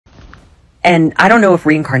And I don't know if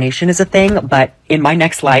reincarnation is a thing, but in my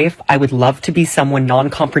next life, I would love to be someone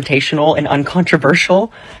non-confrontational and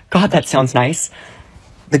uncontroversial. God, that sounds nice.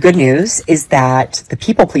 The good news is that the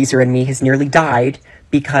people pleaser in me has nearly died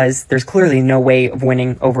because there's clearly no way of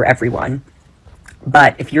winning over everyone.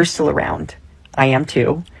 But if you're still around, I am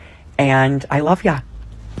too. And I love ya.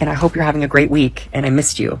 And I hope you're having a great week. And I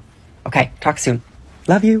missed you. Okay, talk soon.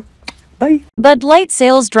 Love you. Bye. Bud Light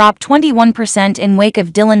sales dropped 21% in wake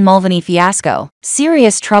of Dylan Mulvaney fiasco.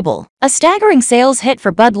 Serious trouble. A staggering sales hit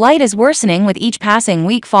for Bud Light is worsening with each passing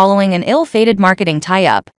week following an ill-fated marketing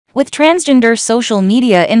tie-up with transgender social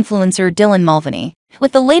media influencer Dylan Mulvaney,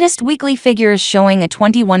 with the latest weekly figures showing a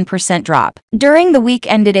 21% drop. During the week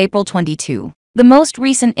ended April 22, the most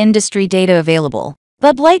recent industry data available,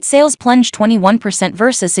 Bud Light sales plunged 21%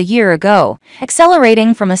 versus a year ago,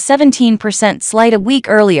 accelerating from a 17% slide a week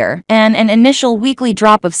earlier and an initial weekly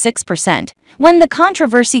drop of 6% when the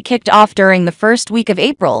controversy kicked off during the first week of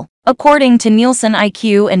April, according to Nielsen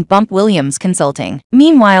IQ and Bump Williams Consulting.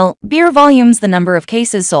 Meanwhile, beer volumes, the number of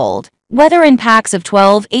cases sold, whether in packs of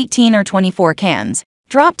 12, 18, or 24 cans,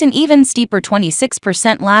 dropped an even steeper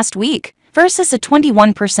 26% last week, versus a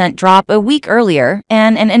 21% drop a week earlier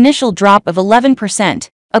and an initial drop of 11%,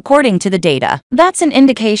 according to the data. That's an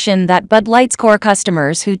indication that Bud Light's core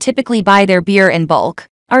customers who typically buy their beer in bulk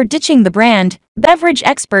are ditching the brand, beverage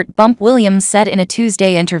expert Bump Williams said in a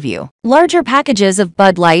Tuesday interview. Larger packages of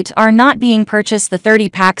Bud Light are not being purchased, the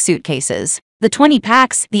 30-pack suitcases, the 20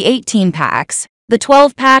 packs, the 18 packs, the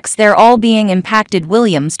 12 packs, they're all being impacted,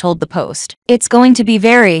 Williams told the Post. It's going to be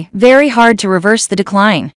very, very hard to reverse the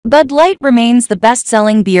decline. Bud Light remains the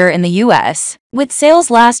best-selling beer in the U.S., with sales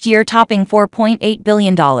last year topping $4.8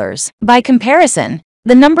 billion. By comparison,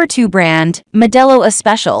 the number 2 brand, Modelo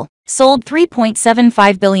Especial, sold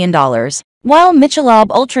 $3.75 billion, while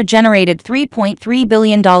Michelob Ultra generated $3.3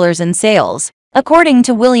 billion in sales, according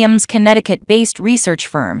to Williams' Connecticut-based research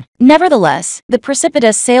firm. Nevertheless, the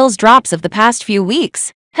precipitous sales drops of the past few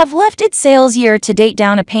weeks have left its sales year-to-date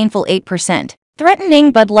down a painful 8%,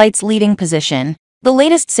 threatening Bud Light's leading position. The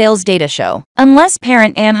latest sales data show, unless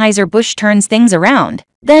parent Anheuser-Busch turns things around,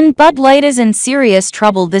 then Bud Light is in serious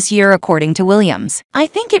trouble this year, according to Williams. I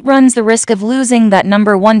think it runs the risk of losing that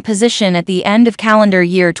number 1 position at the end of calendar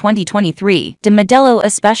year 2023, de Modelo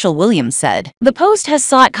Especial, Williams said. The Post has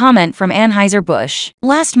sought comment from Anheuser-Busch.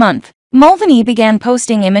 Last month, Mulvaney began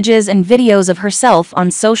posting images and videos of herself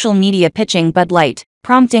on social media pitching Bud Light,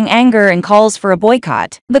 prompting anger and calls for a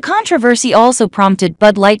boycott. The controversy also prompted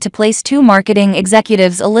Bud Light to place 2 marketing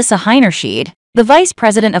executives, Alyssa Heinerscheid, the vice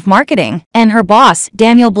president of marketing, and her boss,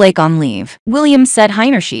 Daniel Blake, on leave. Williams said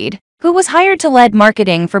Heinerscheid, who was hired to lead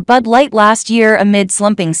marketing for Bud Light last year amid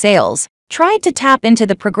slumping sales, tried to tap into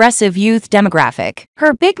the progressive youth demographic.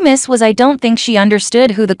 Her big miss was I don't think she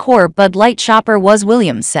understood who the core Bud Light shopper was,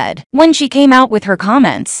 Williams said. When she came out with her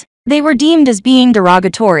comments, they were deemed as being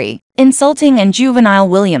derogatory, insulting, and juvenile,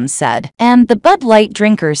 Williams said. And the Bud Light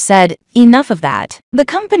drinkers said, enough of that. The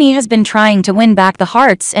company has been trying to win back the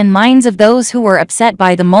hearts and minds of those who were upset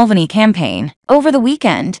by the Mulvaney campaign. Over the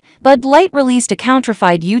weekend, Bud Light released a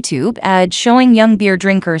countrified YouTube ad showing young beer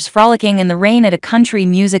drinkers frolicking in the rain at a country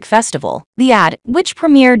music festival. The ad, which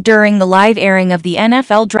premiered during the live airing of the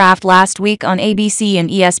NFL Draft last week on ABC and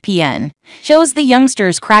ESPN, shows the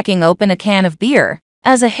youngsters cracking open a can of beer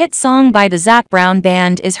as a hit song by the Zac Brown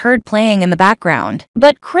Band is heard playing in the background.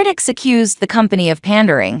 But critics accused the company of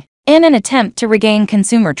pandering in an attempt to regain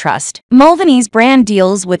consumer trust. Mulvaney's brand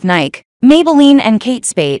deals with Nike, Maybelline, and Kate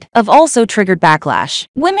Spade have also triggered backlash.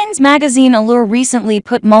 Women's magazine Allure recently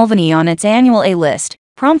put Mulvaney on its annual A list,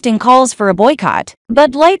 prompting calls for a boycott.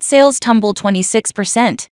 Bud Light sales tumble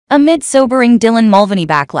 26%. Amid sobering Dylan Mulvaney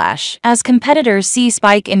backlash, as competitors see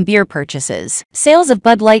spike in beer purchases. Sales of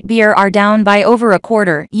Bud Light beer are down by over a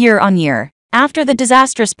quarter, year-on-year, after the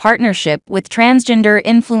disastrous partnership with transgender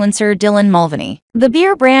influencer Dylan Mulvaney. The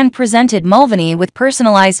beer brand presented Mulvaney with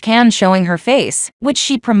personalized cans showing her face, which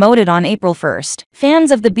she promoted on April 1st.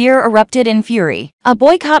 Fans of the beer erupted in fury. A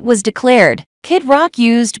boycott was declared. Kid Rock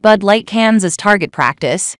used Bud Light cans as target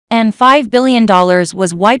practice, and $5 billion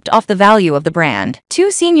was wiped off the value of the brand.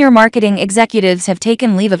 2 senior marketing executives have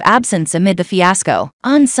taken leave of absence amid the fiasco.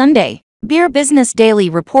 On Sunday, Beer Business Daily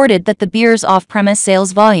reported that the beer's off-premise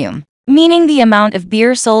sales volume, meaning the amount of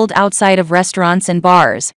beer sold outside of restaurants and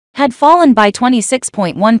bars, had fallen by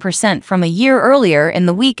 26.1% from a year earlier in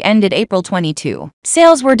the week ended April 22.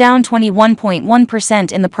 Sales were down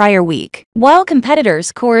 21.1% in the prior week, while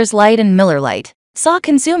competitors Coors Light and Miller Lite saw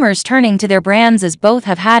consumers turning to their brands as both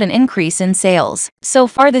have had an increase in sales. So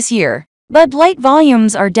far this year, Bud Light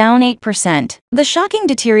volumes are down 8%. The shocking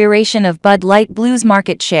deterioration of Bud Light Blue's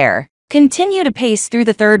market share continue to pace through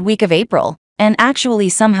the third week of April, and actually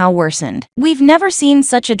somehow worsened. We've never seen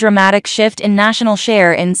such a dramatic shift in national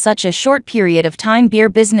share in such a short period of time, Beer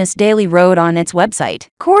Business Daily wrote on its website.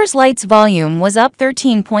 Coors Light's volume was up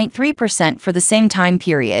 13.3% for the same time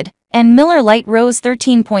period, and Miller Lite rose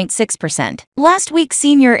 13.6%. Last week,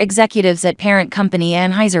 senior executives at parent company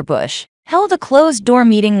Anheuser-Busch held a closed-door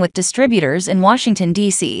meeting with distributors in Washington,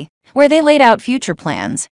 D.C., where they laid out future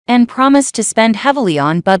plans and promised to spend heavily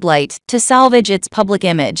on Bud Light to salvage its public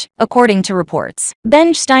image, according to reports.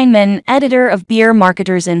 Ben Steinman, editor of Beer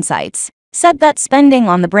Marketers Insights, said that spending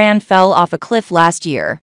on the brand fell off a cliff last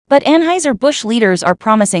year, but Anheuser-Busch leaders are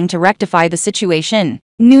promising to rectify the situation,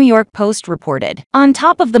 New York Post reported. On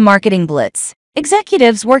top of the marketing blitz,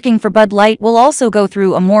 executives working for Bud Light will also go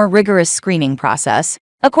through a more rigorous screening process,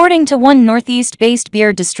 according to one Northeast-based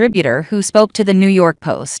beer distributor who spoke to the New York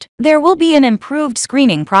Post. There will be an improved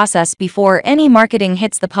screening process before any marketing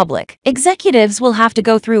hits the public. Executives will have to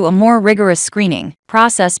go through a more rigorous screening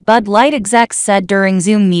process, Bud Light execs said during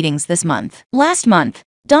Zoom meetings this month. Last month,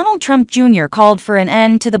 Donald Trump Jr. called for an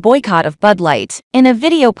end to the boycott of Bud Light in a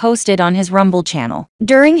video posted on his Rumble channel.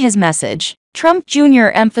 During his message, Trump Jr.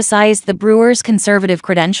 emphasized the brewer's conservative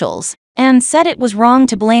credentials and said it was wrong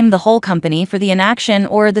to blame the whole company for the inaction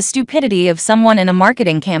or the stupidity of someone in a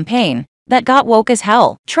marketing campaign that got woke as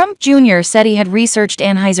hell. Trump Jr. said he had researched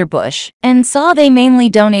Anheuser-Busch and saw they mainly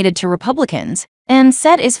donated to Republicans, and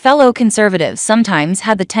said his fellow conservatives sometimes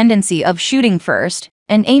had the tendency of shooting first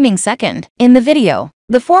and aiming second. In the video,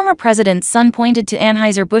 the former president's son pointed to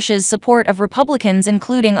Anheuser-Busch's support of Republicans,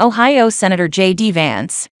 including Ohio Senator J.D.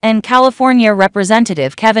 Vance and California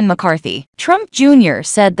Representative Kevin McCarthy. Trump Jr.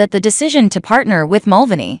 said that the decision to partner with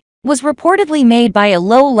Mulvaney was reportedly made by a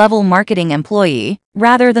low-level marketing employee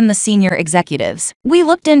rather than the senior executives. We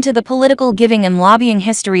looked into the political giving and lobbying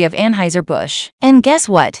history of Anheuser-Busch, and guess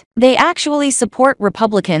what? They actually support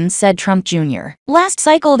Republicans, said Trump Jr. Last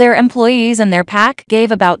cycle, their employees and their PAC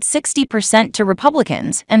gave about 60% to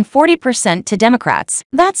Republicans and 40% to Democrats.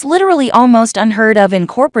 That's literally almost unheard of in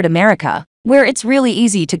corporate America, where it's really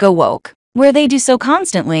easy to go woke, where they do so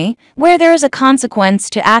constantly, where there's a consequence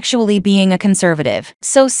to actually being a conservative.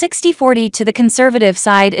 So 60-40 to the conservative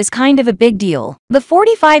side is kind of a big deal. The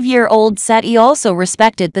 45-year-old said he also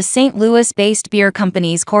respected the St. Louis-based beer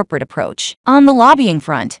company's corporate approach. On the lobbying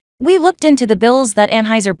front, we looked into the bills that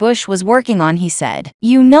Anheuser-Busch was working on, he said.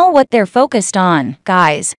 You know what they're focused on,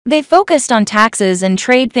 guys. They focused on taxes and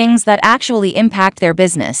trade, things that actually impact their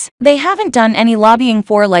business. They haven't done any lobbying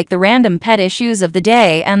for like the random pet issues of the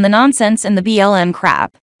day and the nonsense and the BLM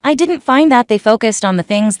crap. I didn't find that they focused on the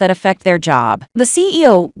things that affect their job. The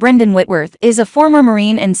CEO, Brendan Whitworth, is a former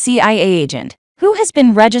Marine and CIA agent who has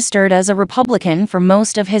been registered as a Republican for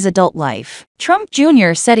most of his adult life. Trump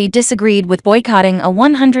Jr. said he disagreed with boycotting a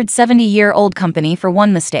 170-year-old company for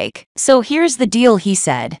one mistake. So here's the deal, he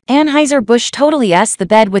said. Anheuser-Busch totally s the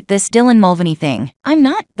bed with this Dylan Mulvaney thing. I'm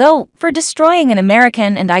not, though, for destroying an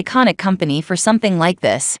American and iconic company for something like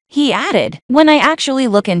this. He added, when I actually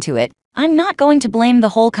look into it, I'm not going to blame the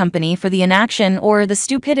whole company for the inaction or the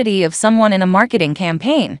stupidity of someone in a marketing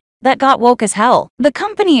campaign that got woke as hell. The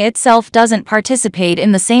company itself doesn't participate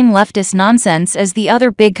in the same leftist nonsense as the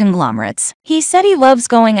other big conglomerates. He said he loves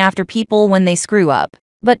going after people when they screw up,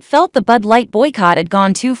 but felt the Bud Light boycott had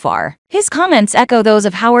gone too far. His comments echo those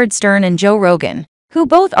of Howard Stern and Joe Rogan, who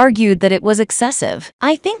both argued that it was excessive.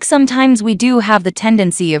 I think sometimes we do have the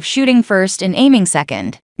tendency of shooting first and aiming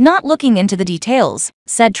second, not looking into the details,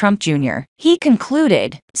 said Trump Jr. He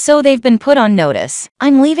concluded, so they've been put on notice.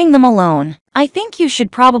 I'm leaving them alone. I think you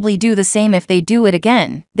should probably do the same if they do it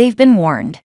again. They've been warned.